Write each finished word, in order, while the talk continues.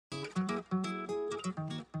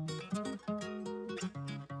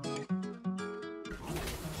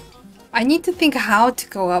I need to think how to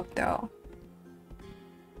go up though.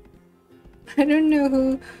 I don't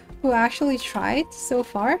know who actually tried so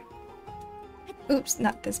far. Oops,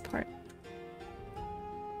 not this part.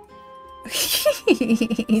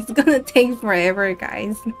 It's gonna take forever,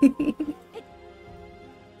 guys.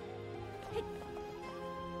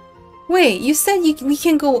 Wait, you said we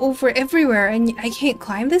can go over everywhere and I can't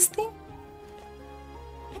climb this thing?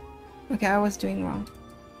 Okay, I was doing wrong.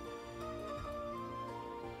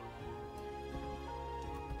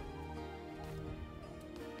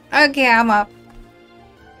 Okay, I'm up.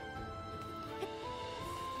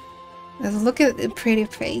 Let's look at the pretty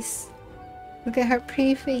face. Look at her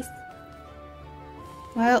pretty face.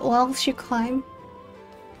 While she climb.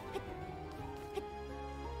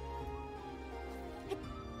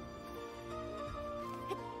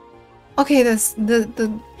 Okay,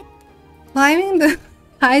 the climbing the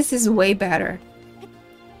ice is way better.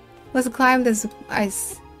 Let's climb this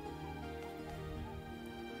ice.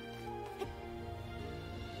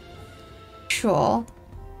 Sure.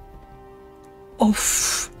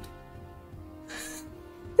 Oof.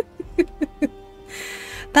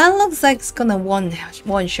 That looks like it's gonna one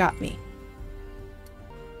shot me.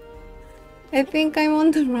 I think I'm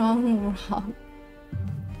on the wrong rock.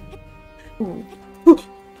 Ooh.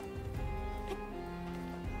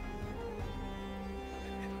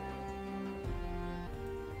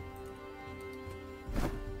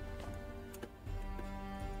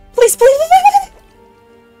 Please, please, please.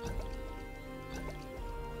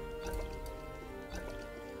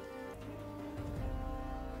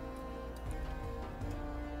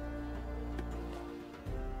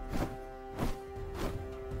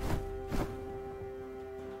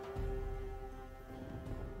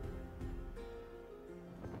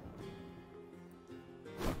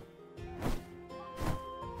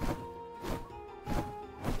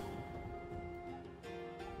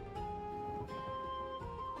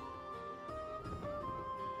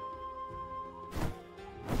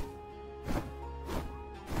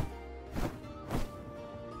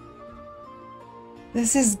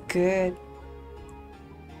 This is good.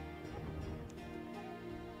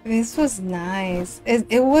 This was nice.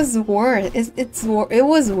 It was worth it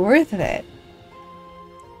was worth it.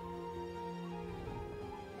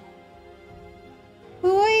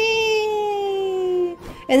 Whee!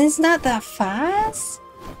 And it's not that fast,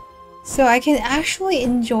 so I can actually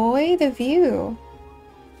enjoy the view.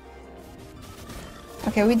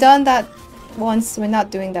 Okay, we done that once. We're not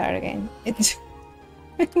doing that again.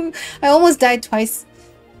 I almost died twice.